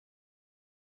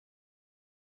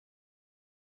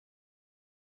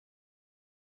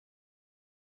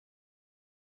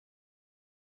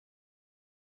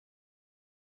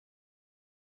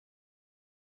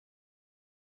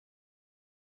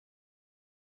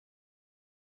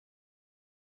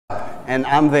and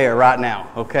I'm there right now,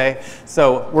 okay?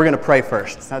 So we're going to pray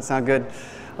first. Does that sound good?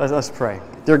 Let's pray.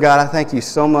 Dear God, I thank you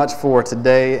so much for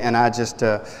today, and I just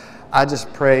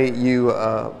pray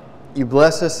you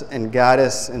bless us and guide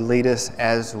us and lead us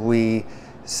as we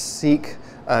seek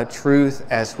truth,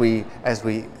 as we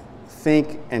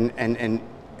think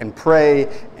and pray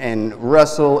and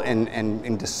wrestle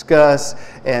and discuss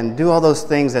and do all those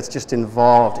things that's just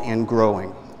involved in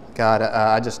growing. God,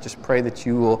 I just pray that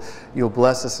you'll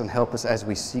bless us and help us as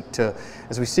we seek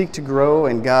to grow.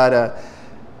 And God,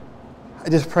 I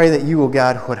just pray that you will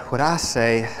guide what I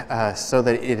say so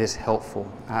that it is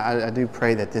helpful. I do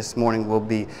pray that this morning will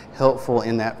be helpful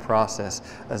in that process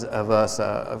of us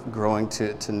of growing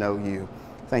to know you.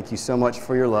 Thank you so much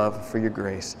for your love and for your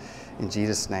grace. In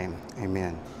Jesus' name,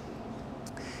 amen.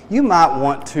 You might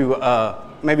want to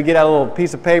maybe get out a little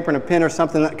piece of paper and a pen or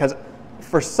something, because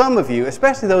for some of you,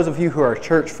 especially those of you who are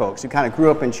church folks, who kind of grew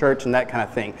up in church and that kind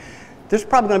of thing, there's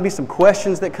probably going to be some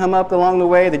questions that come up along the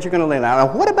way that you're going to lay down.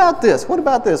 Now, what about this? What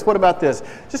about this? What about this?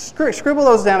 Just scribble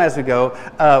those down as we go,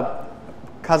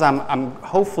 because I'm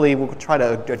hopefully we'll try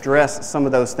to address some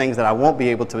of those things that I won't be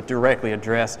able to directly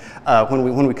address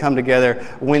when we come together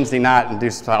Wednesday night and do.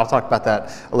 So I'll talk about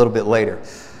that a little bit later.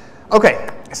 Okay,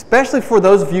 especially for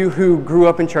those of you who grew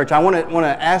up in church, I want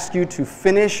to ask you to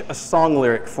finish a song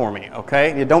lyric for me.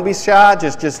 Okay, don't be shy.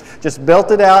 Just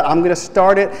belt it out. I'm going to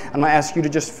start it. I'm going to ask you to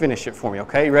just finish it for me.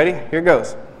 Okay, you ready? Here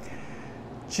goes.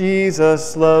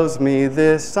 Jesus loves me,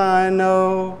 this I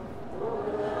know.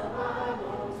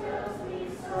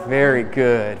 Very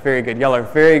good, very good. Y'all are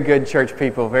very good church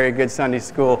people, very good Sunday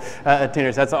school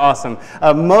attenders. That's awesome.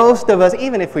 Most of us,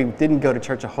 even if we didn't go to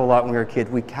church a whole lot when we were kids,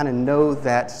 we kind of know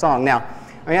that song. Now,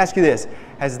 let me ask you this.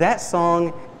 Has that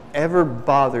song ever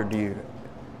bothered you?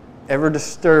 Ever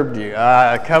disturbed you?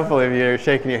 A couple of you are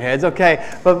shaking your heads. Okay,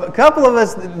 but a couple of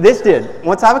us, this did.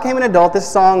 Once I became an adult,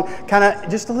 this song kind of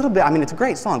just a little bit, I mean, it's a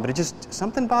great song, but it just,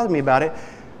 something bothered me about it.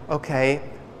 Okay,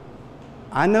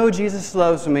 I know Jesus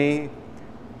loves me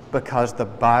because the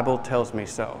Bible tells me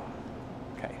so.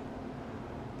 Okay.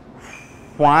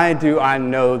 Why do I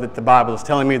know that the Bible is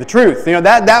telling me the truth? You know,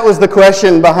 that was the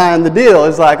question behind the deal.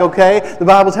 It's like, okay, the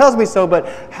Bible tells me so, but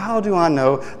how do I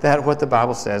know that what the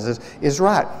Bible says is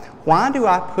right? Why do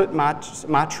I put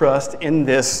my trust in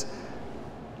this?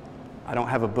 I don't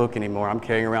have a book anymore. I'm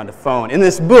carrying around a phone. In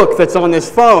this book that's on this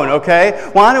phone, okay?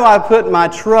 Why do I put my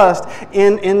trust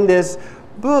in this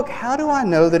book? How do I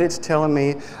know that it's telling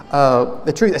me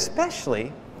the truth?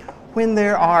 Especially when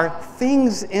there are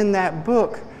things in that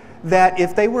book that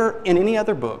if they were in any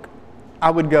other book,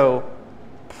 I would go,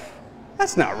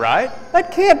 that's not right.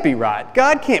 That can't be right.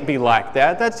 God can't be like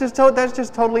that. That's just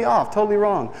totally off, totally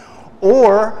wrong.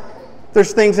 Or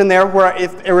there's things in there where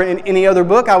if they were in any other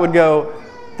book, I would go,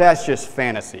 that's just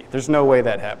fantasy. There's no way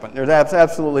that happened. There's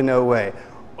absolutely no way.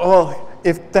 Oh,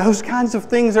 if those kinds of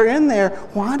things are in there,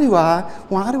 why do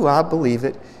I believe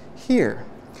it here?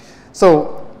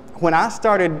 So when I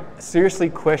started seriously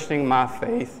questioning my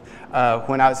faith,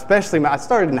 I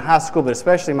started in high school, but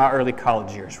especially my early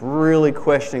college years, really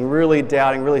questioning, really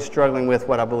doubting, really struggling with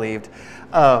what I believed.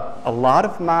 A lot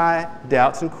of my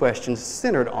doubts and questions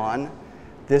centered on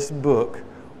this book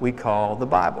we call the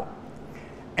Bible.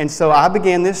 And so I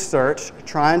began this search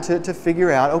trying to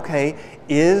figure out, okay,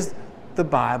 is the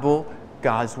Bible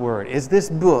God's Word? Is this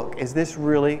book, is this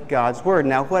really God's Word?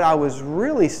 Now, what I was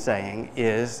really saying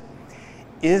is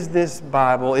this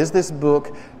Bible, is this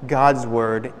book God's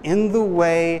Word in the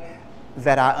way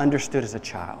that I understood as a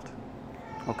child?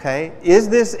 Okay? Is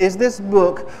this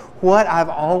book what I've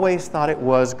always thought it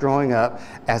was growing up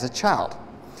as a child?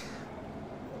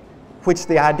 Which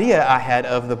the idea I had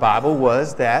of the Bible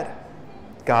was that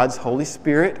God's Holy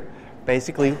Spirit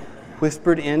basically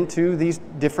whispered into these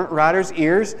different writers'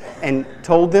 ears and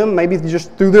told them, maybe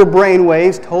just through their brain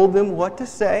waves, told them what to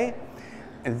say.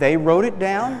 And they wrote it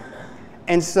down.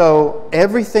 And so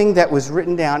everything that was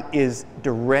written down is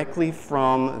directly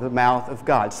from the mouth of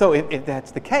God. So if that's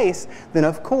the case, then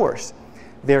of course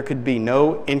there could be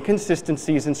no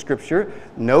inconsistencies in Scripture,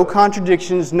 no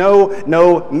contradictions, no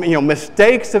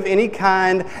mistakes of any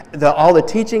kind. All the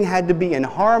teaching had to be in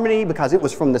harmony because it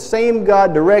was from the same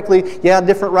God directly. Yeah,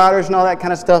 different writers and all that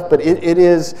kind of stuff, but it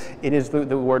is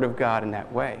the Word of God in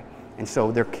that way. And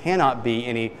so there cannot be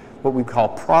any what we call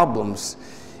problems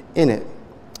in it.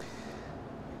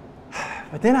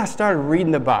 But then I started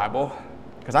reading the Bible,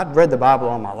 because I'd read the Bible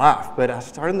all my life, but I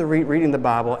started reading the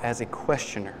Bible as a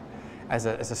questioner, as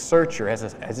a searcher,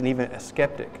 as even a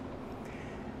skeptic.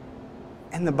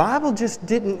 And the Bible just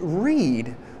didn't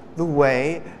read the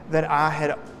way that I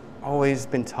had always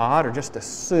been taught or just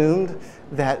assumed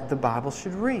that the Bible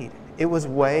should read. It was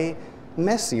way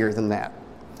messier than that.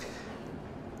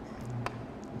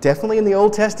 Definitely in the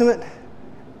Old Testament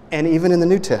and even in the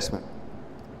New Testament.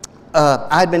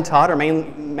 I'd been taught, or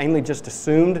mainly just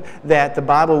assumed, that the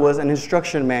Bible was an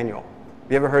instruction manual.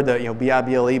 Have you ever heard the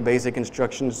BIBLE, basic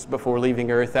instructions before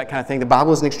leaving earth, that kind of thing? The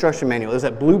Bible is an instruction manual. It was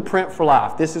that blueprint for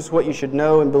life. This is what you should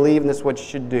know and believe, and this is what you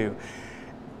should do.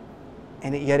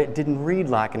 And yet it didn't read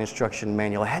like an instruction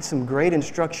manual. It had some great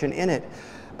instruction in it,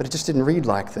 but it just didn't read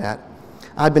like that.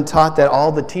 I'd been taught that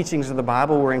all the teachings of the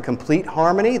Bible were in complete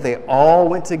harmony. They all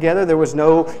went together. There was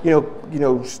no,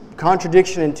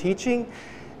 contradiction in teaching.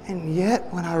 And yet,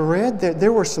 when I read that,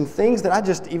 there were some things that I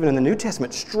just, even in the New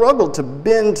Testament, struggled to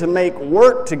bend to make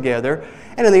work together.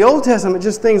 And in the Old Testament,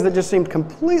 just things that just seemed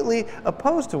completely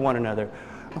opposed to one another.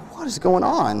 What is going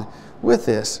on with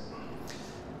this?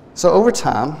 So over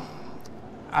time,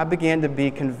 I began to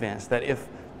be convinced that if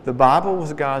the Bible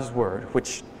was God's Word,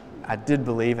 which I did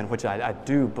believe, and which I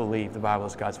do believe the Bible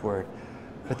is God's Word,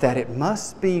 but that it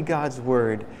must be God's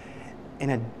Word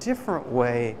in a different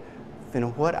way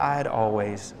than what I had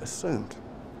always assumed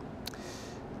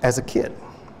as a kid.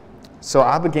 So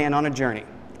I began on a journey,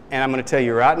 and I'm going to tell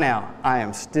you right now, I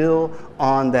am still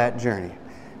on that journey.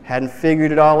 Hadn't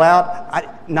figured it all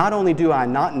out. Not only do I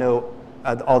not know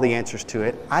all the answers to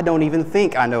it, I don't even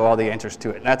think I know all the answers to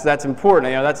it. That's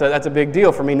important. That's a big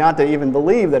deal for me not to even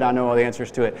believe that I know all the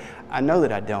answers to it. I know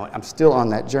that I don't. I'm still on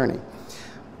that journey.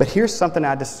 But here's something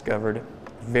I discovered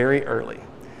very early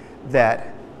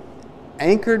that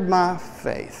anchored my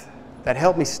faith, that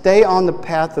helped me stay on the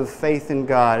path of faith in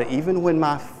God, even when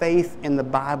my faith in the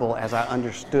Bible, as I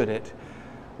understood it,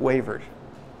 wavered.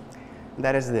 And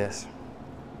that is this,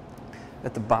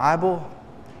 that the Bible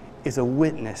is a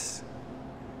witness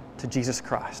to Jesus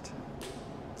Christ.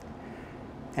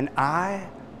 And I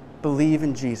believe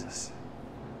in Jesus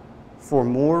for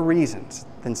more reasons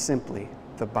than simply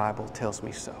the Bible tells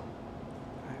me so.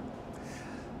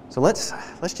 So let's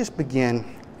just begin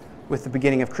with the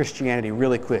beginning of Christianity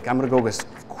really quick. I'm going to go as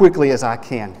quickly as I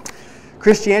can.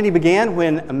 Christianity began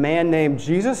when a man named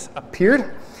Jesus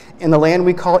appeared in the land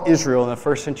we call Israel in the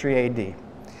 1st century AD.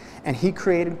 And he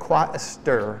created quite a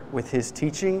stir with his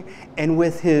teaching and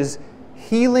with his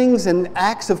healings and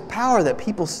acts of power that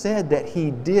people said that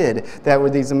he did, that were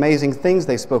these amazing things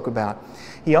they spoke about.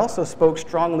 He also spoke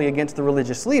strongly against the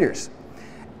religious leaders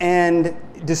and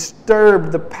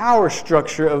disturbed the power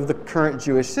structure of the current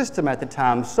Jewish system at the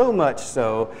time, so much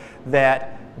so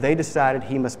that they decided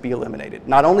he must be eliminated.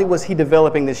 Not only was he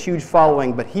developing this huge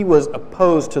following, but he was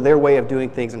opposed to their way of doing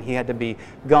things and he had to be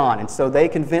gone. And so they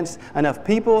convinced enough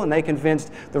people and they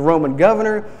convinced the Roman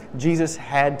governor Jesus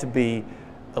had to be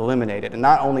eliminated. And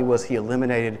not only was he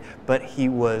eliminated, but he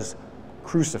was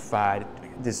crucified.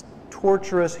 This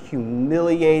torturous,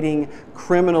 humiliating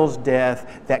criminal's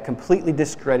death that completely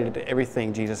discredited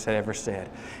everything Jesus had ever said.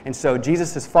 And so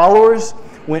Jesus' followers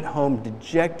went home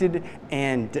dejected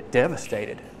and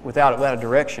devastated, without a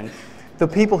direction. The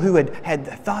people who had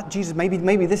thought Jesus,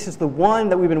 maybe this is the one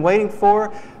that we've been waiting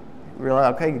for,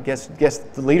 realized, okay, guess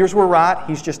the leaders were right.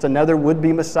 He's just another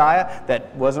would-be Messiah.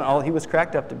 That wasn't all he was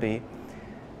cracked up to be.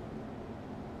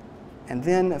 And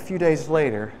then a few days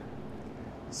later,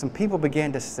 some people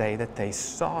began to say that they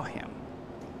saw him.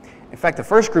 In fact, the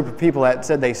first group of people that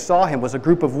said they saw him was a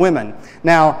group of women.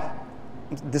 Now,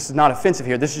 this is not offensive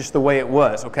here. This is just the way it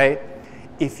was, okay?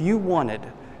 If you wanted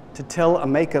to tell a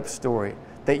make-up story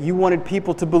that you wanted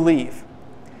people to believe,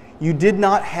 you did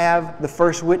not have the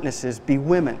first witnesses be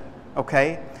women,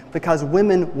 okay? Because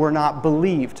women were not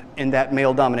believed in that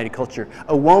male-dominated culture.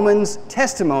 A woman's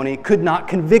testimony could not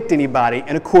convict anybody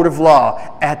in a court of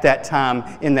law at that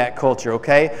time in that culture,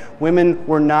 okay? Women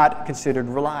were not considered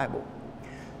reliable.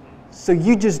 So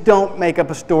you just don't make up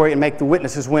a story and make the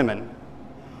witnesses women.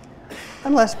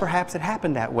 Unless perhaps it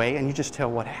happened that way and you just tell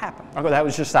what happened. Okay, that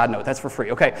was just a side note. That's for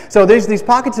free. Okay, so there's these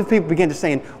pockets of people begin to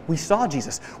saying, we saw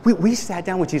Jesus. We sat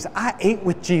down with Jesus. I ate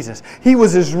with Jesus. He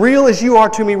was as real as you are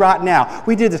to me right now.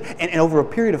 We did this. And over a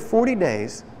period of 40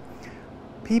 days,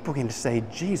 people began to say,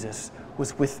 Jesus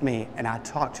was with me and I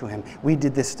talked to him. We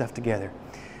did this stuff together.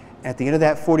 At the end of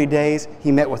that 40 days,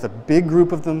 he met with a big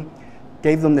group of them,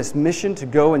 gave them this mission to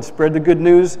go and spread the good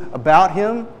news about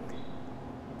him,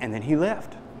 and then he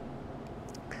left.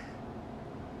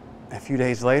 A few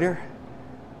days later,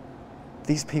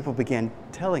 these people began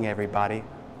telling everybody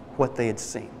what they had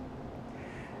seen.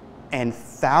 And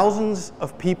thousands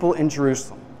of people in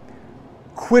Jerusalem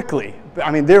quickly,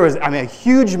 there was a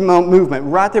huge movement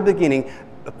right at the beginning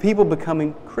of people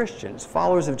becoming Christians,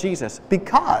 followers of Jesus,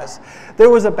 because there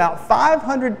was about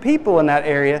 500 people in that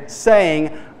area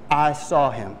saying, I saw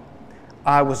him.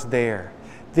 I was there.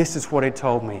 This is what he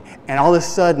told me. And all of a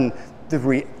sudden,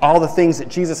 all the things that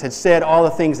Jesus had said, all the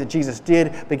things that Jesus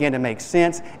did began to make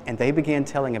sense, and they began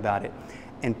telling about it.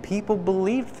 And people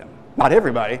believed them. Not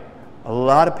everybody. A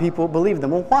lot of people believed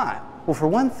them. Well, why? Well, for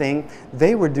one thing,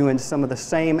 they were doing some of the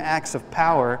same acts of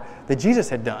power that Jesus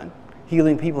had done,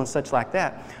 healing people and such like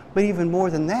that. But even more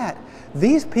than that,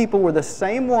 these people were the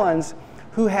same ones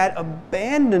who had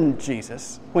abandoned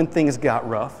Jesus when things got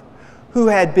rough, who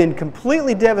had been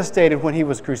completely devastated when he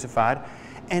was crucified,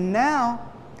 and now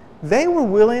they were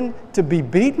willing to be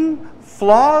beaten,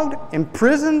 flogged,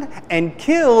 imprisoned, and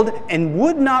killed, and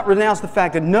would not renounce the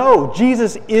fact that, no,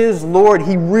 Jesus is Lord.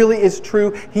 He really is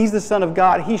true. He's the Son of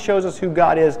God. He shows us who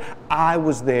God is. I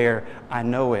was there. I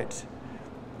know it.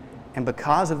 And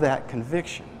because of that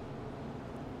conviction,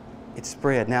 it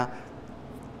spread. Now,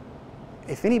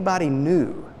 if anybody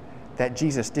knew that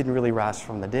Jesus didn't really rise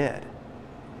from the dead,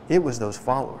 it was those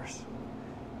followers.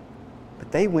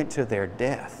 But they went to their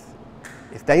death.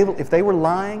 If they were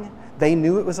lying, they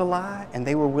knew it was a lie, and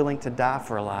they were willing to die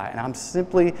for a lie. And I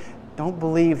simply don't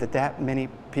believe that many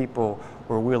people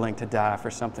were willing to die for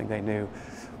something they knew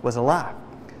was a lie.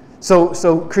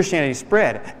 So Christianity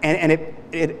spread, and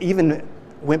it even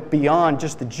went beyond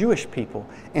just the Jewish people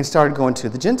and started going to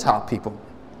the Gentile people.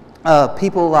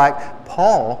 People like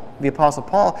Paul, the Apostle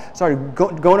Paul, started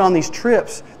going on these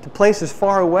trips to places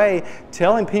far away,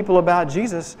 telling people about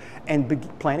Jesus and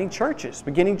planting churches,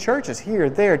 beginning churches here,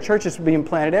 there. Churches were being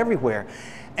planted everywhere.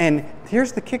 And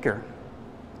here's the kicker.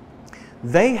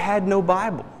 They had no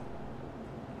Bible.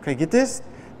 Okay, get this?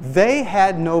 They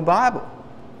had no Bible.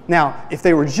 Now, if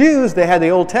they were Jews, they had the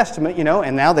Old Testament,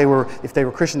 and now if they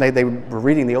were Christian, they were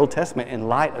reading the Old Testament in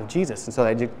light of Jesus. And so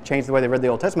they changed the way they read the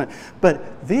Old Testament.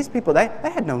 But these people, they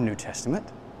had no New Testament.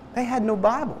 They had no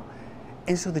Bible.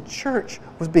 And so the church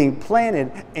was being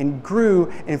planted and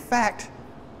grew. In fact,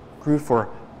 grew for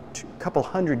a couple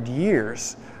hundred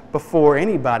years before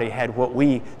anybody had what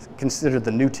we consider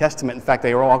the New Testament. In fact,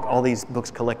 they were all these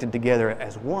books collected together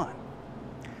as one.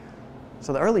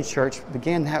 So the early church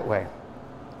began that way.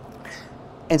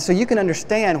 And so you can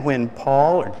understand when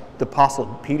Paul or the Apostle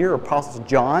Peter or Apostle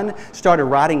John started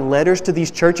writing letters to these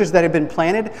churches that had been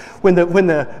planted. When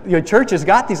the churches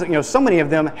got these, so many of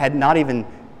them had not even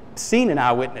seen an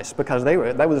eyewitness because they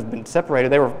would have been separated.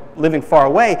 They were living far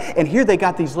away. And here they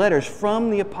got these letters from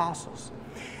the apostles.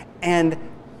 And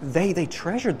they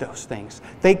treasured those things.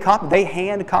 They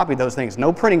hand copied those things.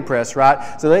 No printing press,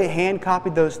 right? So they hand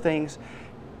copied those things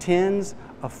tens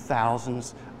of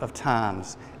thousands of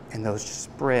times. And those just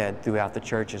spread throughout the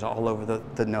churches all over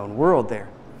the known world there.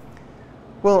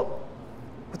 Well,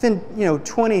 within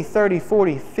 20, 30,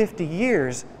 40, 50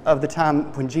 years of the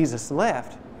time when Jesus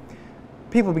left,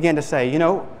 people began to say,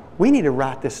 we need to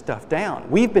write this stuff down.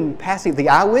 The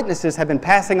eyewitnesses have been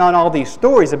passing on all these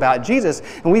stories about Jesus,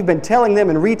 and we've been telling them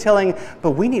and retelling,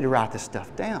 but we need to write this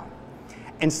stuff down.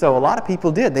 And so a lot of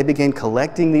people did. They began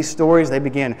collecting these stories. They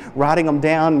began writing them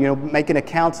down, making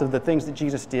accounts of the things that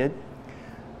Jesus did.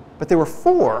 But there were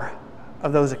 4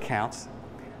 of those accounts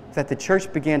that the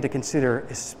church began to consider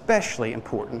especially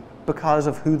important because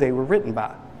of who they were written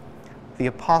by. The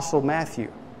Apostle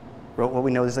Matthew wrote what we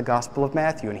know as the Gospel of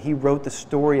Matthew, and he wrote the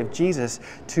story of Jesus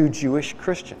to Jewish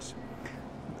Christians.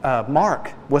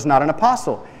 Mark was not an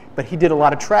apostle, but he did a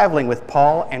lot of traveling with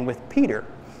Paul and with Peter.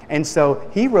 And so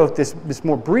he wrote this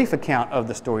more brief account of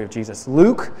the story of Jesus.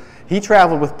 Luke, he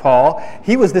traveled with Paul.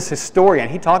 He was this historian.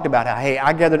 He talked about how, hey,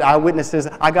 I gathered eyewitnesses,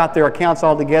 I got their accounts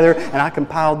all together, and I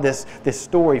compiled this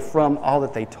story from all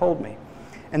that they told me.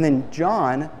 And then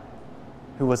John,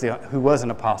 who was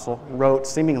an apostle, wrote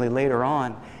seemingly later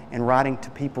on in writing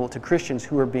to Christians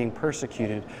who were being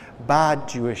persecuted by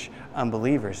Jewish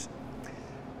unbelievers.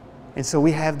 And so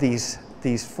we have these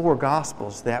 4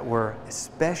 Gospels that were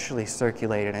especially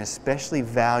circulated and especially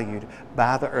valued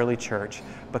by the early church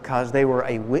because they were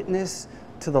a witness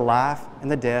to the life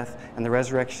and the death and the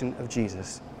resurrection of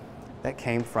Jesus that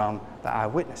came from the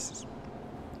eyewitnesses.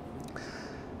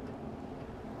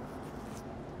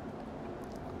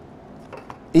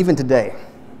 Even today,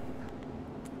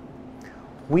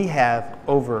 we have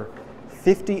over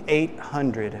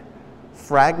 5,800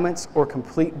 fragments or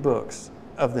complete books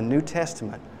of the New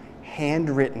Testament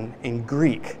handwritten in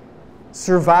Greek,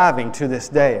 surviving to this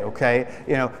day, okay?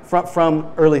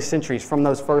 From early centuries, from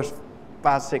those first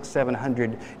 500, 600,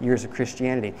 700 years of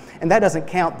Christianity. And that doesn't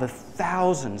count the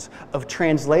thousands of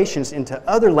translations into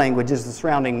other languages the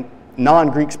surrounding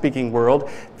non-Greek speaking world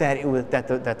that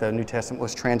the New Testament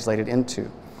was translated into.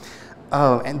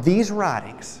 And these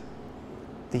writings,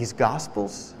 these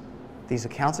Gospels, these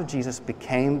accounts of Jesus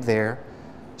became their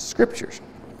scriptures.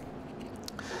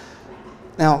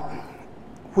 Now,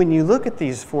 when you look at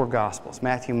these four Gospels,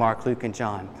 Matthew, Mark, Luke, and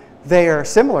John, they are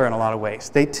similar in a lot of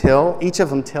ways. Each of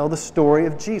them tell the story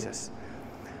of Jesus.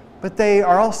 But they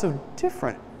are also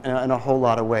different in a whole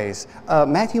lot of ways.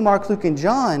 Matthew, Mark, Luke, and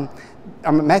John,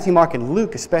 Matthew, Mark, and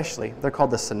Luke especially, they're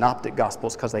called the Synoptic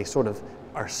Gospels because they sort of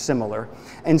are similar.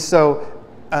 And so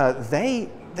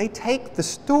they take the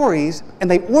stories and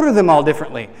they order them all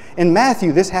differently. In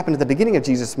Matthew, this happened at the beginning of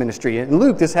Jesus' ministry. In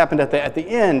Luke, this happened at the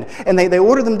end. And they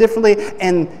order them differently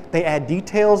and they add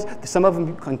details. Some of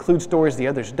them include stories, the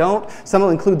others don't. Some will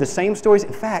include the same stories.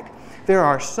 In fact, there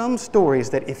are some stories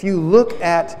that if you look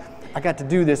at, I got to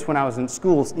do this when I was in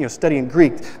school, studying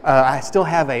Greek. I still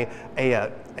have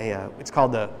it's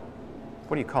called the,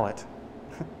 what do you call it?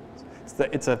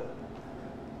 The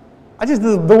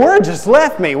word just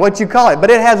left me, what you call it. But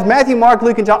it has Matthew, Mark,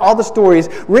 Luke, and John, all the stories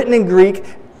written in Greek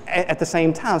at the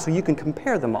same time, so you can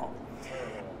compare them all.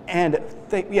 And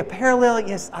parallel,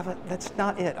 yes, that's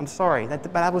not it. I'm sorry.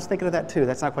 But I was thinking of that too.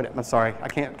 That's not quite it. I'm sorry. I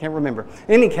can't remember.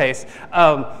 In any case,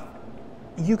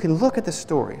 you can look at the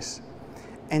stories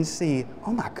and see,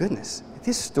 oh my goodness,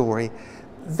 this story,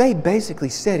 they basically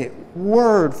said it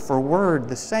word for word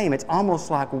the same. It's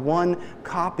almost like one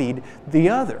copied the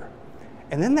other.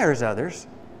 And then there's others.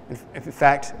 In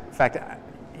fact,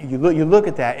 you look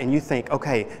at that and you think,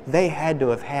 okay, they had to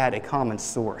have had a common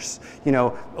source. A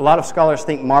lot of scholars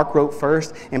think Mark wrote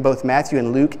first, and both Matthew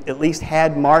and Luke at least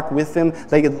had Mark with them.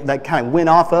 They kind of went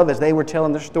off of as they were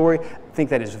telling their story. I think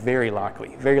that is very likely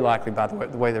by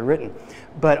the way they're written.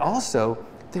 But also,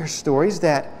 there's stories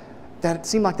that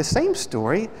seem like the same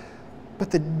story, but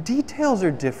the details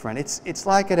are different. It's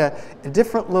like at a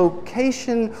different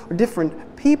location or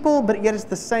different people, but yet it's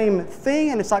the same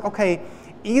thing. And it's like, okay,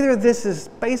 either this is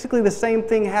basically the same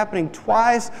thing happening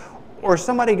twice, or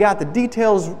somebody got the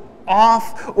details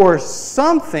off, or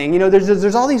something.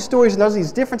 There's all these stories and there's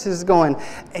these differences going,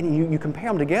 and you compare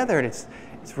them together, and it's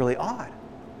really odd.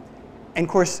 And of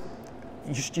course,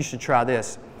 you should try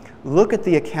this. Look at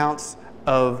the accounts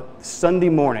of Sunday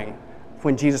morning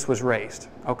when Jesus was raised,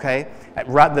 okay?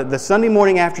 The Sunday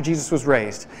morning after Jesus was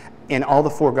raised in all the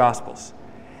four Gospels.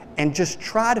 And just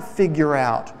try to figure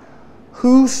out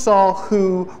who saw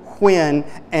who, when,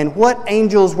 and what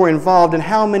angels were involved and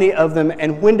how many of them,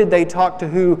 and when did they talk to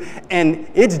who. And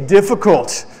it's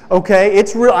difficult, okay?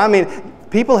 It's real. I mean,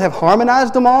 people have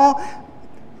harmonized them all.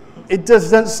 It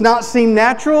does not seem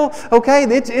natural, okay?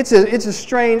 It's a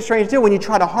strange deal when you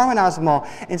try to harmonize them all.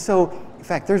 And so, in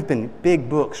fact, there's been big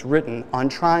books written on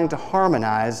trying to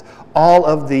harmonize all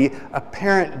of the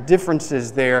apparent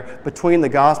differences there between the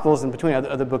Gospels and between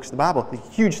other books of the Bible. The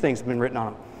huge things have been written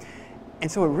on them. And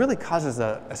so it really causes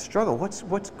a struggle.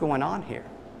 What's going on here?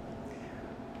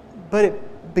 But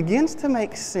it begins to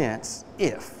make sense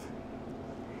if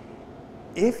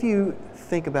you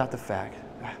think about the fact,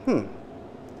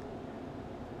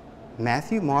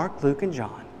 Matthew, Mark, Luke, and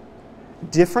John,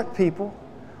 different people,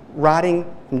 writing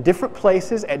in different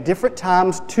places at different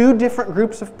times to different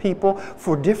groups of people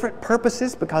for different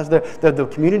purposes because the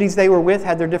communities they were with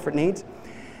had their different needs,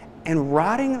 and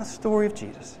writing the story of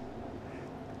Jesus.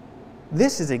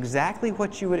 This is exactly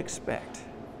what you would expect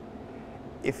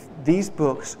if these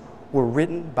books were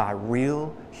written by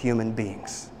real human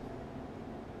beings.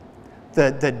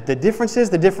 The differences,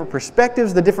 the different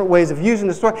perspectives, the different ways of using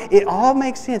the story, it all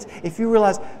makes sense if you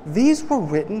realize these were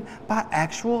written by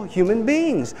actual human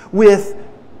beings with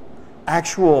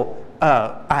actual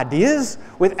ideas,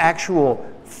 with actual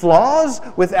flaws,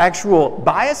 with actual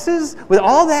biases, with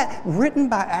all that written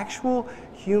by actual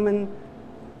human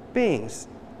beings.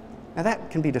 Now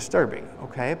that can be disturbing,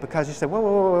 okay? Because you say,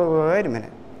 whoa, wait a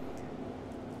minute.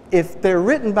 If they're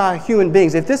written by human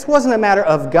beings, if this wasn't a matter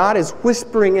of God is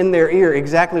whispering in their ear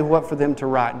exactly what for them to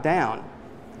write down,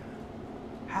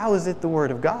 how is it the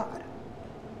Word of God?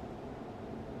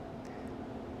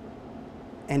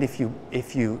 And if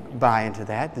you buy into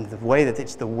that, then the way that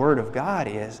it's the Word of God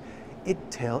is, it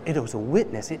was a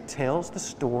witness. It tells the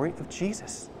story of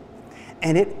Jesus.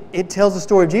 And it tells the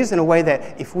story of Jesus in a way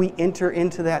that if we enter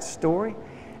into that story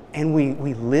and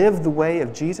we live the way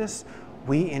of Jesus,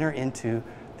 we enter into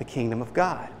the kingdom of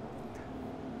God.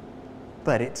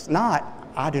 But it's not,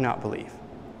 I do not believe,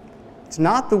 it's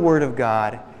not the Word of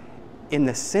God in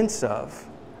the sense of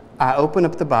I open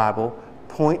up the Bible,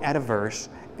 point at a verse,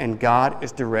 and God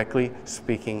is directly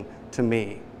speaking to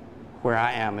me where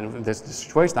I am. And in this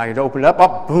situation, I could open it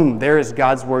up, boom, there is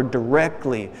God's Word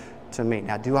directly to me.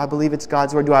 Now, do I believe it's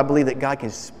God's Word? Do I believe that God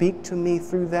can speak to me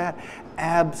through that?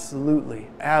 Absolutely,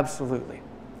 absolutely.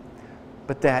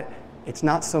 But that it's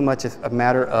not so much a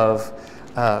matter of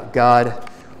God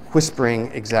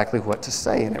whispering exactly what to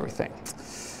say and everything.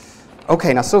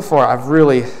 Okay, now so far I've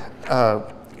really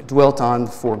dwelt on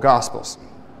the four Gospels.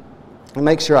 And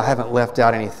make sure I haven't left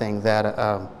out anything that...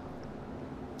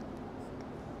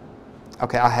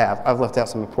 okay, I have. I've left out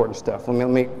some important stuff. Let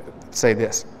me say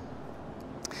this.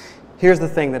 Here's the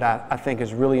thing that I think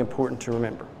is really important to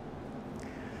remember.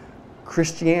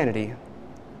 Christianity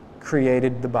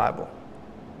created the Bible.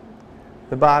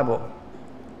 The Bible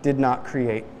did not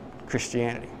create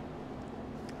Christianity.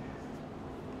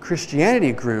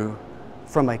 Christianity grew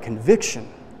from a conviction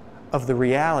of the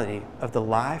reality of the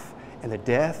life and the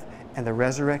death and the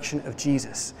resurrection of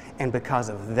Jesus. And because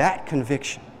of that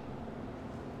conviction,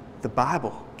 the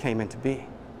Bible came into being.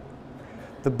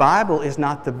 The Bible is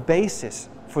not the basis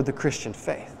for the Christian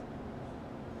faith.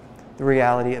 The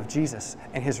reality of Jesus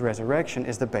and his resurrection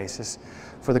is the basis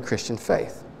for the Christian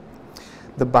faith.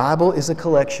 The Bible is a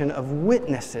collection of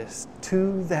witnesses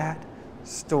to that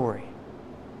story,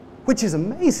 which is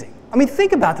amazing. I mean,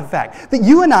 think about the fact that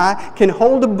you and I can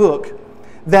hold a book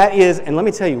that is, and let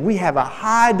me tell you, we have a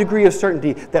high degree of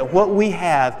certainty that what we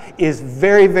have is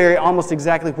very, very, almost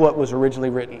exactly what was originally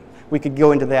written. We could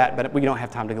go into that, but we don't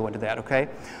have time to go into that, okay?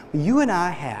 You and I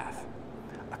have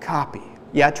a copy.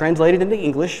 Yeah, translated into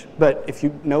English, but if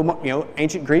you know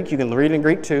ancient Greek, you can read it in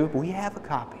Greek too. We have a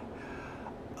copy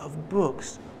of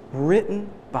books written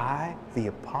by the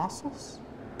apostles,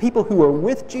 people who were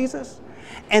with Jesus,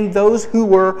 and those who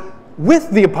were with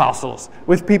the apostles,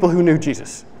 with people who knew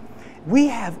Jesus. We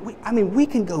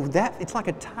can go that, it's like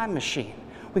a time machine.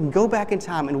 We can go back in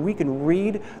time and we can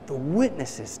read the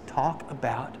witnesses talk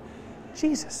about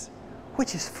Jesus,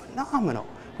 which is phenomenal,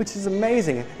 which is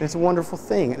amazing, and it's a wonderful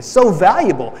thing. And it's so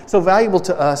valuable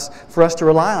to us, for us to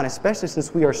rely on, especially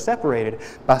since we are separated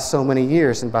by so many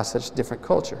years and by such different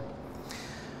culture.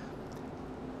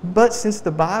 But since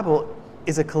the Bible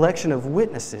is a collection of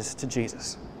witnesses to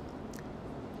Jesus,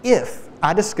 if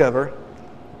I discover,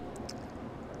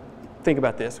 think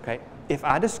about this, okay? If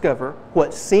I discover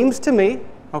what seems to me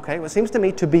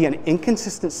to be an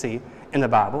inconsistency in the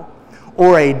Bible,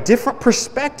 or a different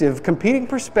perspective, competing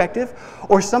perspective,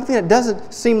 or something that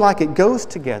doesn't seem like it goes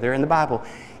together in the Bible,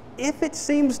 if it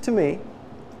seems to me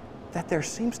that there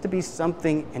seems to be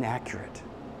something inaccurate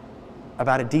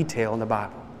about a detail in the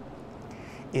Bible,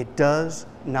 it does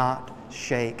not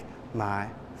shake my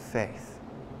faith.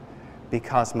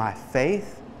 Because my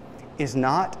faith is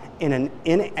not in an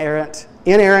inerrant,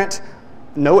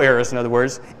 no errors in other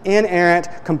words, inerrant,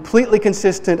 completely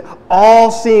consistent,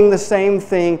 all seeing the same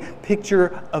thing,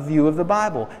 picture, a view of the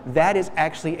Bible. That is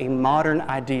actually a modern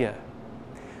idea.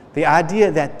 The idea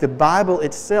that the Bible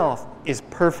itself is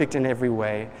perfect in every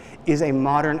way is a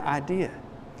modern idea.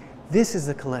 This is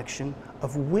a collection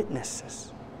of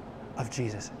witnesses of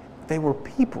Jesus. They were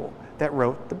people that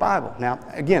wrote the Bible. Now,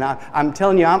 again, I'm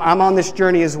telling you, I'm on this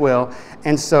journey as well,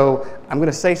 and so I'm going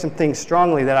to say some things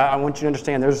strongly that I want you to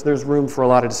understand. There's room for a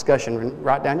lot of discussion.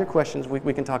 Write down your questions.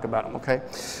 We can talk about them, okay?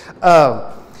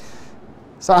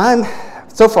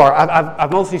 So far,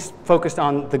 I've mostly focused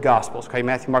on the Gospels, okay?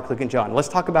 Matthew, Mark, Luke, and John. Let's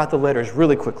talk about the letters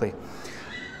really quickly.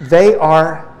 They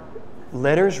are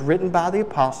letters written by the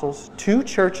apostles to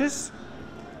churches,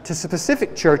 to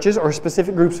specific churches or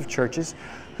specific groups of churches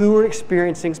who were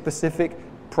experiencing specific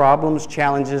problems,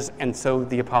 challenges, and so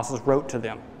the apostles wrote to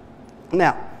them.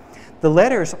 Now, the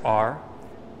letters are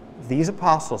these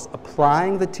apostles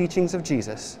applying the teachings of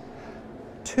Jesus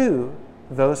to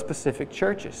those specific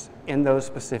churches in those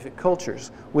specific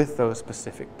cultures with those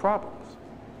specific problems.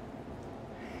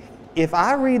 If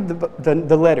I read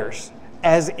the letters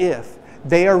as if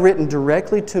they are written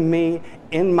directly to me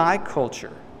in my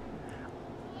culture,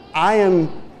 I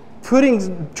am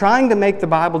trying to make the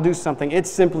Bible do something it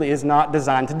simply is not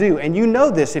designed to do. And you know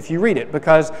this if you read it,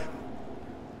 because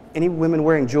any women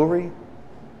wearing jewelry?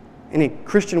 Any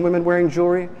Christian women wearing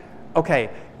jewelry?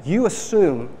 Okay, you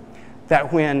assume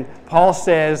that when Paul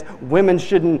says women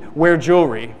shouldn't wear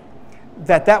jewelry,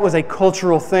 that was a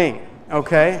cultural thing,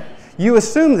 okay? You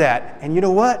assume that, and you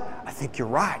know what? I think you're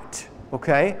right,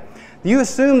 okay? You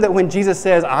assume that when Jesus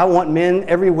says, I want men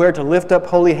everywhere to lift up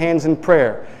holy hands in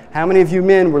prayer, how many of you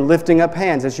men were lifting up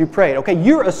hands as you prayed? Okay,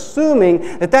 you're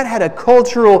assuming that had a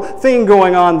cultural thing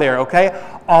going on there, okay?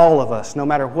 All of us, no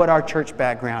matter what our church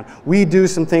background, we do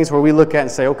some things where we look at and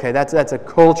say, okay, that's a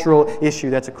cultural issue,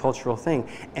 that's a cultural thing.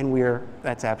 And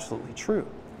that's absolutely true.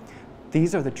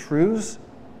 These are the truths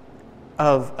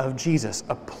of Jesus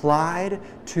applied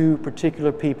to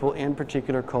particular people in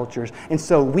particular cultures. And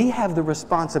so we have the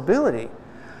responsibility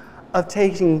of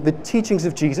taking the teachings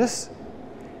of Jesus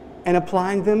and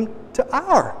applying them to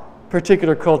our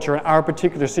particular culture and our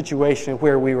particular situation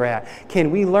where we were at. Can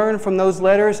we learn from those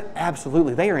letters?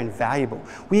 Absolutely. They are invaluable.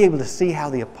 We're able to see how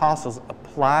the apostles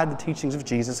applied the teachings of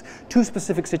Jesus to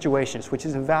specific situations, which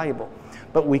is invaluable.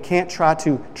 But we can't try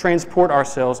to transport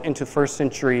ourselves into first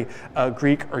century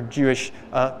Greek or Jewish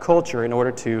culture in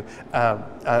order to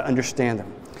understand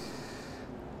them.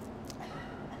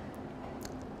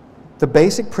 The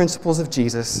basic principles of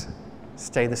Jesus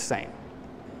stay the same,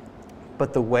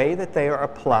 but the way that they are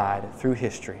applied through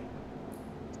history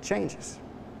changes.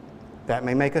 That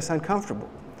may make us uncomfortable,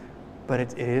 but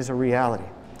it is a reality.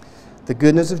 The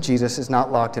goodness of Jesus is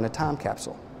not locked in a time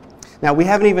capsule. Now, we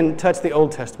haven't even touched the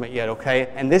Old Testament yet,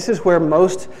 okay? And this is where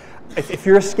most, if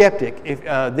you're a skeptic,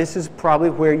 this is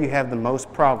probably where you have the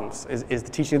most problems, is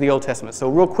the teaching of the Old Testament. So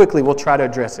real quickly, we'll try to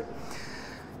address it.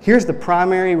 Here's the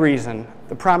primary reason,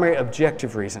 the primary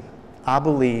objective reason I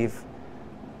believe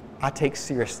I take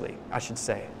seriously, I should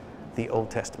say, the Old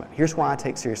Testament. Here's why I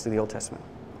take seriously the Old Testament.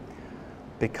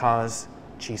 Because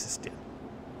Jesus did.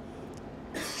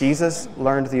 Jesus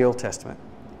learned the Old Testament.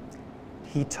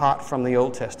 He taught from the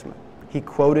Old Testament. He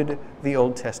quoted the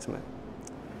Old Testament.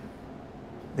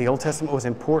 The Old Testament was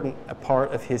important, a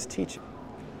part of his teaching.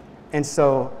 And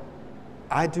so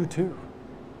I do too.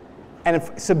 And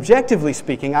if, subjectively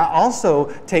speaking, I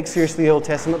also take seriously the Old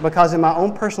Testament because in my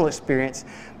own personal experience,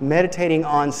 meditating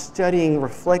on, studying,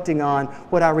 reflecting on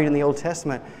what I read in the Old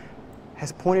Testament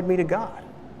has pointed me to God.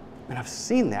 And I've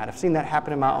seen that. I've seen that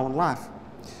happen in my own life.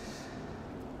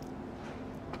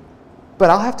 But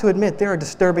I'll have to admit, there are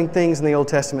disturbing things in the Old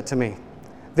Testament to me.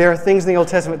 There are things in the Old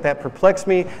Testament that perplex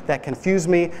me, that confuse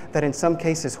me, that in some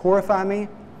cases horrify me.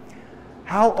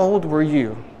 How old were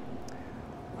you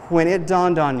when it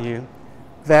dawned on you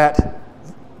that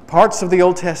parts of the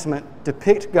Old Testament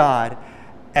depict God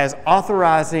as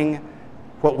authorizing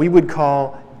what we would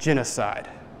call genocide?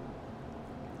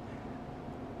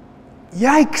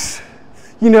 Yikes!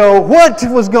 You know, what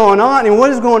was going on and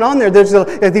what is going on there? There's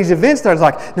these events that are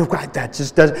like, no, God, that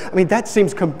just doesn't, I mean, that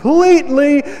seems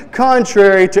completely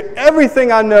contrary to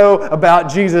everything I know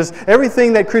about Jesus,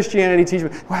 everything that Christianity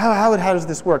teaches me. Well, how does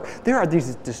this work? There are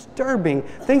these disturbing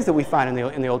things that we find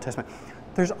in the Old Testament.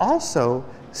 There's also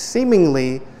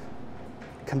seemingly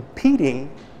competing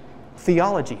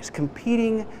theologies,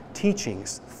 competing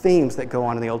teachings, themes that go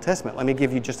on in the Old Testament. Let me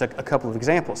give you just a couple of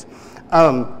examples.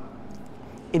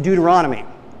 In Deuteronomy,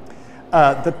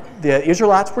 the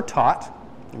Israelites were taught,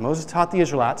 Moses taught the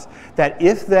Israelites, that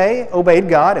if they obeyed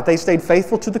God, if they stayed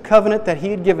faithful to the covenant that he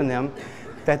had given them,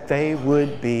 that they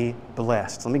would be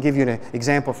blessed. Let me give you an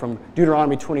example from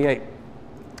Deuteronomy 28.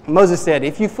 Moses said,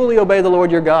 if you fully obey the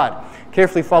Lord your God,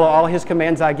 carefully follow all his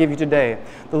commands I give you today,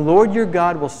 the Lord your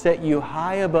God will set you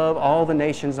high above all the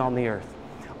nations on the earth.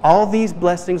 All these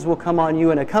blessings will come on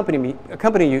you and accompany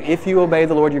you if you obey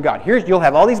the Lord your God. You'll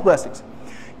have all these blessings.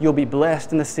 You'll be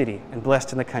blessed in the city and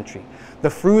blessed in the country.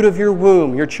 The fruit of your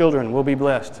womb, your children, will be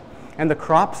blessed. And the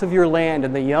crops of your land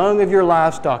and the young of your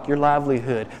livestock, your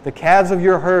livelihood, the calves of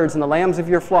your herds and the lambs of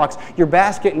your flocks, your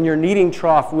basket and your kneading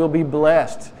trough will be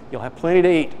blessed. You'll have plenty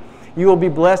to eat. You will be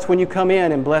blessed when you come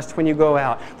in and blessed when you go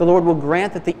out. The Lord will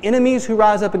grant that the enemies who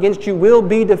rise up against you will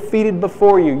be defeated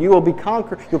before you. You'll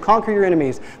conquer your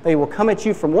enemies. They will come at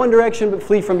you from one direction but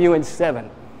flee from you in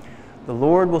seven. The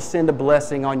Lord will send a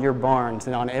blessing on your barns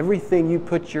and on everything you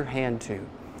put your hand to.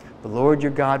 The Lord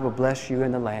your God will bless you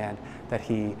in the land that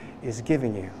he is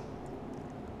giving you.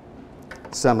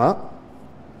 Sum up.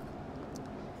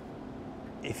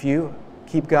 If you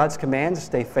keep God's commands,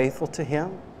 stay faithful to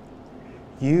him,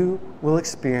 you will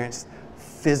experience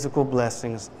physical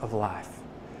blessings of life.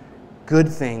 Good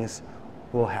things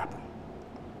will happen.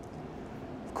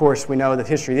 Of course, we know that the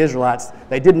history of the Israelites,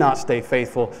 they did not stay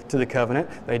faithful to the covenant.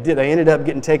 They ended up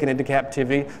getting taken into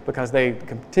captivity because they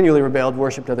continually rebelled,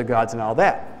 worshipped other gods and all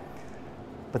that.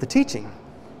 But the teaching,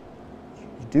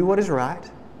 you do what is right,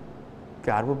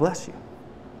 God will bless you.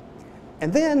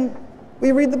 And then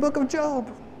we read the book of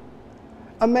Job.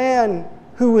 A man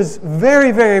who was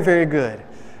very, very, very good,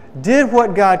 did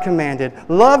what God commanded,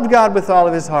 loved God with all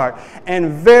of his heart,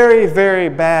 and very, very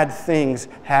bad things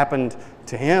happened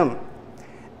to him.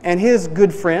 And his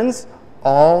good friends,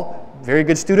 all very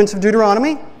good students of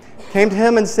Deuteronomy, came to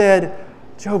him and said,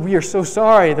 Job, we are so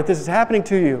sorry that this is happening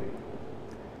to you.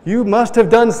 You must have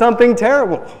done something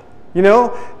terrible. You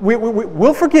know,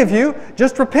 we'll forgive you.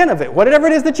 Just repent of it. Whatever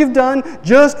it is that you've done,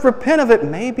 just repent of it.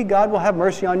 Maybe God will have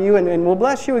mercy on you and will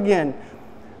bless you again.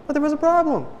 But there was a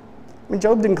problem. I mean,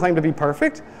 Job didn't claim to be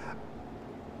perfect.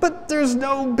 But there's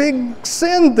no big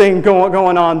sin thing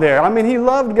going on there. I mean, he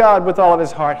loved God with all of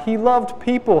his heart. He loved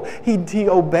people. He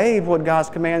obeyed what God's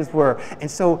commands were.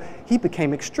 And so he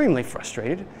became extremely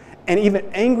frustrated. and even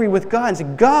angry with God and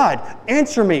said, God,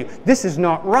 answer me. This is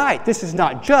not right. This is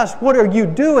not just. What are you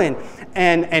doing?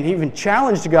 And he even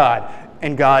challenged God.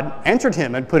 And God answered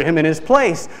him and put him in his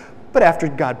place. But after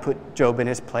God put Job in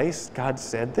his place, God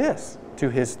said this to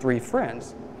his 3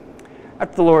 friends.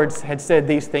 After the Lord had said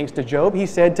these things to Job, he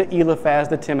said to Eliphaz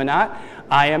the Temanite,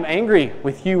 I am angry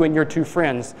with you and your 2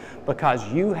 friends, because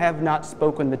you have not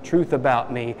spoken the truth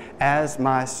about me, as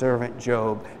my servant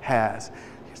Job has.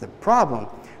 Here's the problem.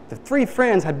 The 3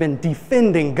 friends had been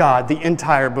defending God the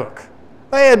entire book.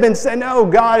 They had been saying, no,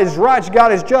 God is right,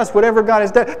 God is just, whatever God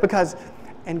has done.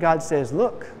 And God says,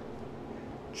 look,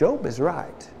 Job is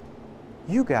right.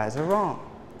 You guys are wrong.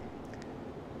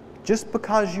 Just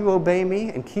because you obey me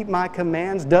and keep my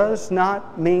commands does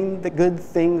not mean that good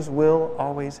things will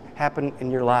always happen in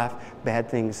your life. Bad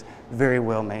things very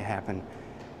well may happen.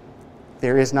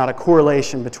 There is not a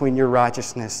correlation between your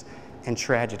righteousness and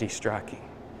tragedy striking.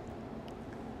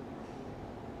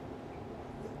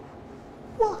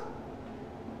 What?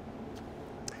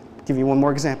 I'll give you one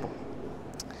more example.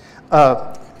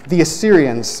 The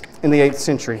Assyrians in the 8th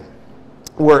century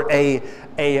were a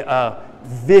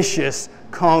vicious,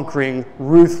 conquering,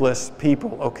 ruthless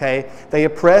people, okay? They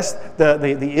oppressed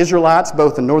the Israelites,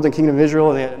 both the northern kingdom of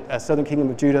Israel and the southern kingdom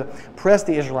of Judah, oppressed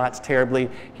the Israelites terribly.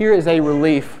 Here is a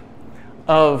relief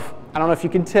of, I don't know if you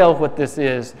can tell what this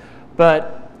is,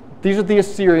 but these are the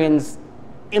Assyrians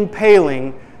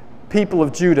impaling people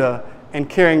of Judah and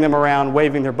carrying them around,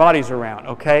 waving their bodies around,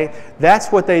 okay? That's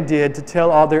what they did to tell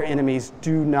all their enemies,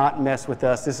 do not mess with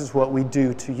us. This is what we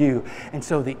do to you. And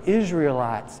so the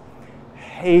Israelites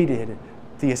hated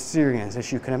the Assyrians, as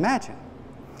you can imagine.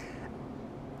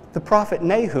 The prophet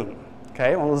Nahum,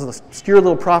 okay, one of those obscure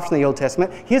little prophets in the Old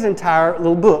Testament, his entire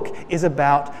little book is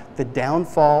about the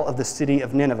downfall of the city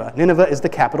of Nineveh. Nineveh is the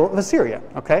capital of Assyria,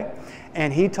 okay?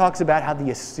 And he talks about how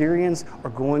the Assyrians are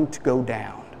going to go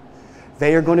down.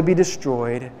 They are going to be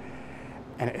destroyed,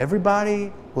 and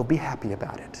everybody will be happy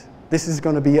about it. This is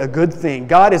going to be a good thing.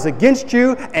 God is against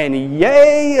you, and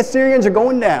yay, Assyrians are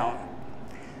going down.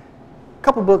 A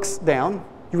couple books down,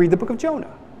 you read the book of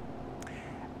Jonah.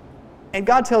 And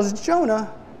God tells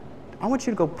Jonah, I want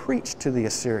you to go preach to the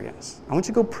Assyrians. I want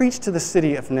you to go preach to the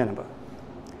city of Nineveh.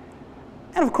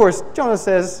 And of course, Jonah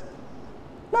says,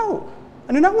 no,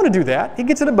 I do not want to do that. He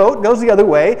gets in a boat, goes the other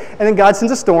way, and then God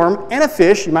sends a storm and a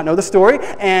fish, you might know the story,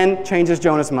 and changes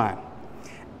Jonah's mind.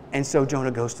 And so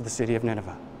Jonah goes to the city of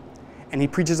Nineveh. And he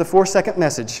preaches a 4-second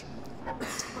message.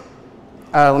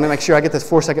 Let me make sure I get this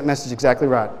 4-second message exactly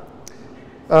right.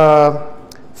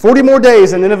 40 more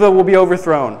days and Nineveh will be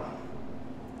overthrown.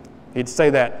 He'd say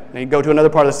that, and he'd go to another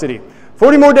part of the city.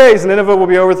 40 more days and Nineveh will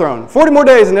be overthrown. 40 more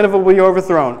days and Nineveh will be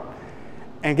overthrown.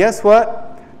 And guess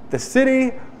what? The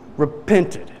city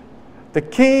repented. The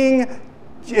king,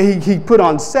 he put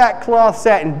on sackcloth,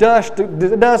 sat in dust,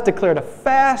 declared a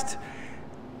fast,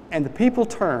 and the people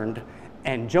turned,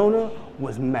 and Jonah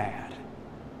was mad.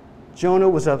 Jonah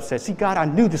was upset. See, God, I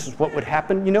knew this is what would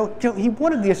happen. You know, he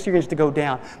wanted the Assyrians to go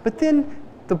down. But then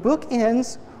the book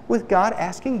ends with God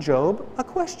asking Job a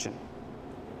question.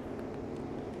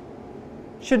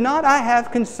 Should not I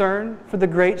have concern for the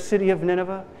great city of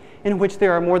Nineveh, in which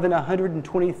there are more than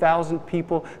 120,000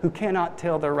 people who cannot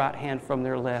tell their right hand from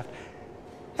their left?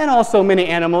 And also many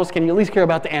animals. Can you at least care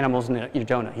about the animals,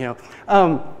 Jonah? You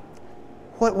know,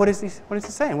 what is he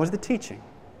saying? What is the teaching?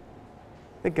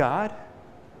 That God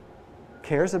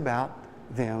cares about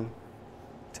them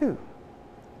too.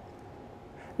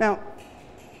 Now,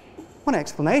 one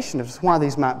explanation of why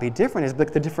these might be different is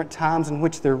the different times in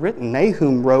which they're written.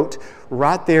 Nahum wrote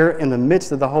right there in the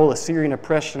midst of the whole Assyrian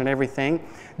oppression and everything.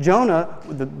 Jonah,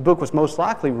 the book was most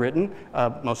likely written,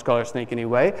 most scholars think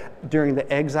anyway, during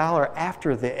the exile or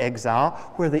after the exile,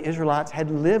 where the Israelites had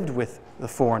lived with the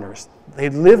foreigners. They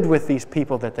had lived with these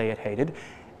people that they had hated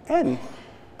and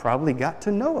probably got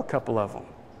to know a couple of them.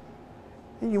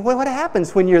 What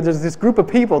happens when there's this group of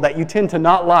people that you tend to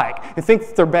not like and think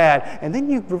that they're bad, and then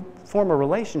you form a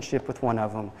relationship with one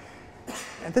of them,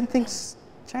 and then things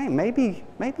change.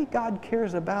 Maybe God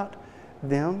cares about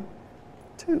them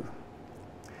too.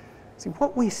 See,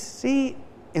 what we see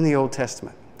in the Old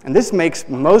Testament, and this makes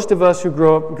most of us who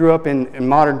grew up in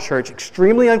modern church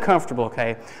extremely uncomfortable,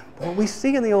 okay? But what we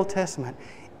see in the Old Testament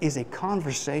is a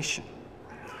conversation,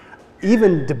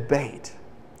 even debate.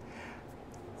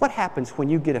 What happens when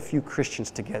you get a few Christians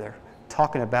together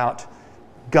talking about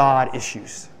God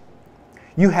issues?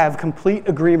 You have complete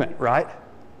agreement, right?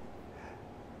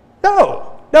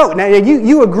 No. Now,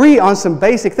 you agree on some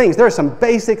basic things. There are some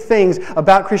basic things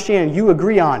about Christianity you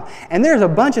agree on. And there's a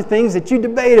bunch of things that you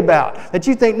debate about, that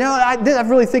you think, no, I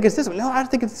really think it's this way. No, I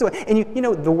think it's this way. And you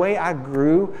know, the way I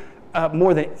grew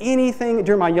more than anything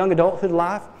during my young adulthood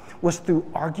life was through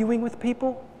arguing with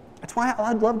people. That's why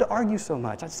I love to argue so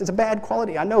much. It's a bad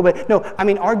quality, I know, but no, I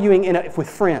mean arguing with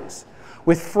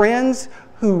friends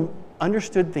who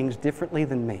understood things differently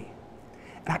than me.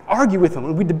 And I'd argue with them,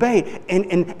 and we'd debate,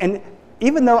 and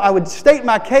even though I would state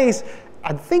my case,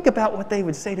 I'd think about what they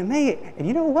would say to me, and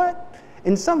you know what?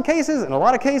 In some cases, in a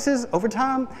lot of cases, over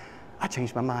time, I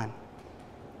changed my mind.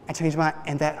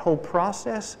 And that whole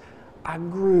process, I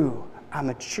grew, I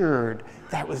matured.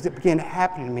 That began to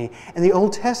happen to me. In the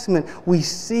Old Testament, we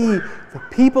see the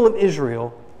people of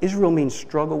Israel. Israel means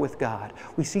struggle with God.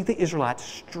 We see the Israelites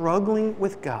struggling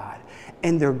with God,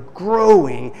 and they're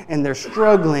growing, and they're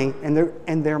struggling,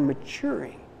 and they're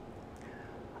maturing.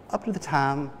 Up to the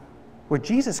time where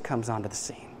Jesus comes onto the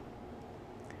scene.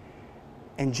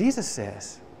 And Jesus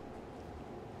says,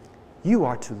 you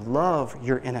are to love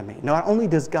your enemy. Not only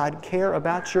does God care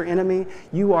about your enemy,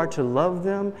 you are to love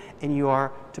them and you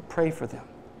are to pray for them.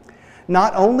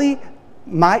 Not only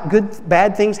might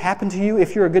bad things happen to you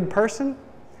if you're a good person,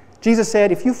 Jesus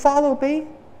said, if you follow me,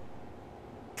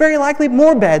 very likely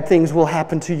more bad things will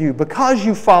happen to you because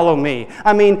you follow me.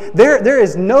 I mean, there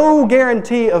is no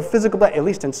guarantee of physical, at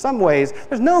least in some ways,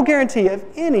 there's no guarantee of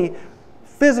any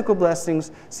physical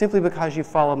blessings simply because you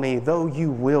follow me, though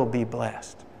you will be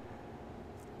blessed.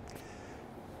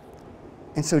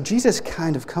 And so Jesus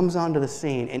kind of comes onto the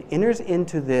scene and enters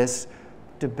into this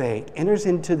debate, enters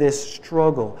into this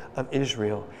struggle of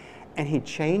Israel, and he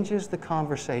changes the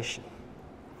conversation.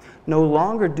 No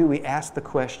longer do we ask the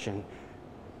question,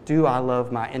 do I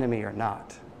love my enemy or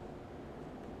not?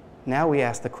 Now we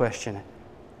ask the question,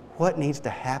 what needs to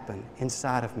happen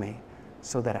inside of me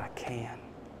so that I can?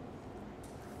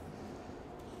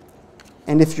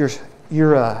 And if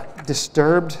you're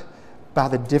disturbed by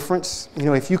the difference,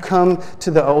 if you come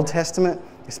to the Old Testament,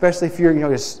 especially if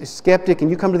you're a skeptic and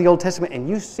you come to the Old Testament and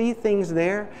you see things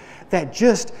there that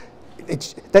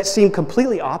that seem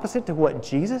completely opposite to what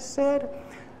Jesus said,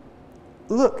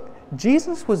 look,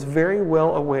 Jesus was very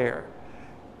well aware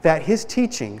that his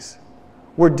teachings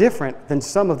were different than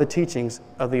some of the teachings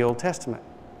of the Old Testament.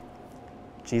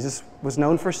 Jesus was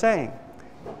known for saying,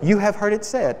 you have heard it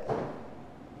said,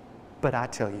 but I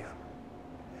tell you.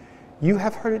 You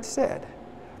have heard it said,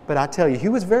 but I tell you. He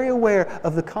was very aware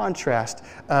of the contrast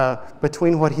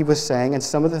between what he was saying and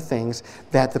some of the things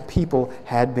that the people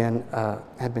had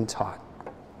been taught.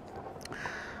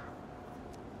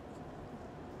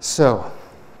 So,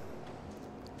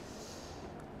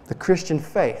 the Christian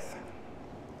faith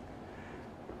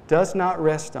does not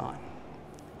rest on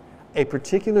a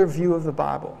particular view of the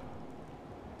Bible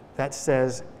that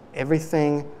says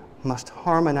everything must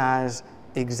harmonize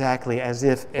exactly as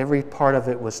if every part of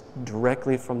it was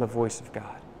directly from the voice of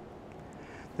God.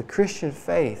 The Christian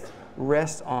faith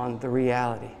rests on the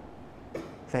reality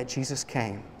that Jesus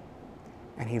came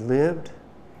and he lived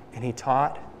and he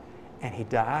taught and he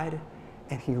died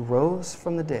and he rose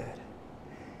from the dead.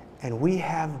 And we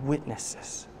have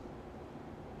witnesses.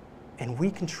 And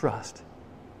we can trust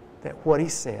that what he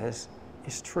says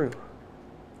is true.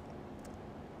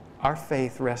 Our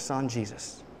faith rests on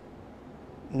Jesus,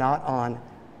 not on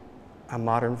a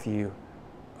modern view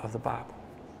of the Bible.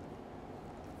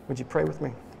 Would you pray with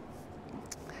me?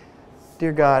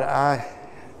 Dear God,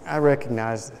 I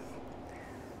recognize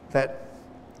that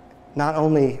not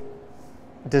only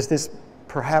does this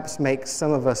perhaps make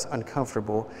some of us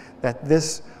uncomfortable, that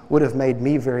this would have made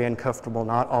me very uncomfortable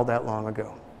not all that long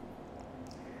ago.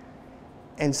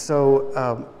 And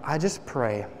so I just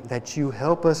pray that you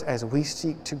help us as we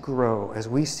seek to grow, as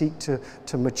we seek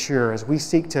to mature, as we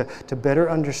seek to better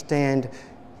understand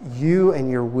you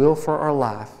and your will for our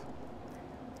life,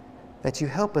 that you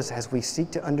help us as we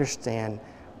seek to understand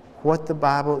what the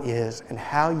Bible is and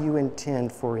how you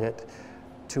intend for it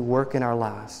to work in our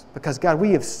lives. Because, God,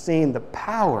 we have seen the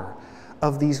power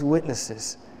of these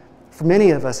witnesses. For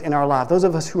many of us in our life, those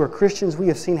of us who are Christians, we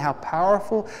have seen how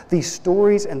powerful these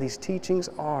stories and these teachings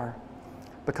are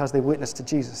because they witness to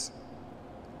Jesus.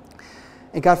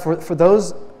 And God, for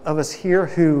those of us here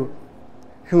who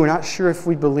are not sure if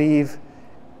we believe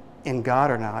in God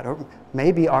or not, or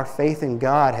maybe our faith in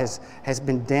God has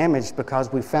been damaged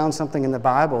because we found something in the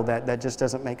Bible that just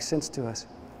doesn't make sense to us.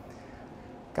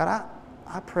 God,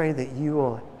 I pray that you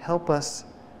will help us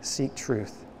seek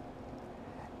truth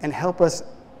and help us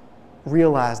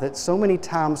realize that so many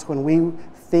times when we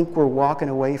think we're walking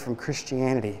away from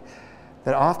Christianity,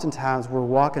 that oftentimes we're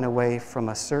walking away from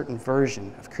a certain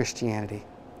version of Christianity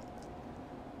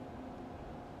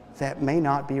that may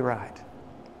not be right.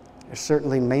 It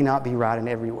certainly may not be right in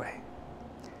every way.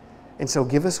 And so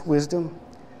give us wisdom,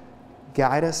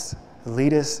 guide us,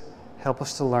 lead us, Help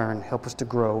us to learn. Help us to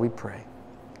grow, we pray.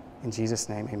 In Jesus'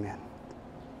 name, amen.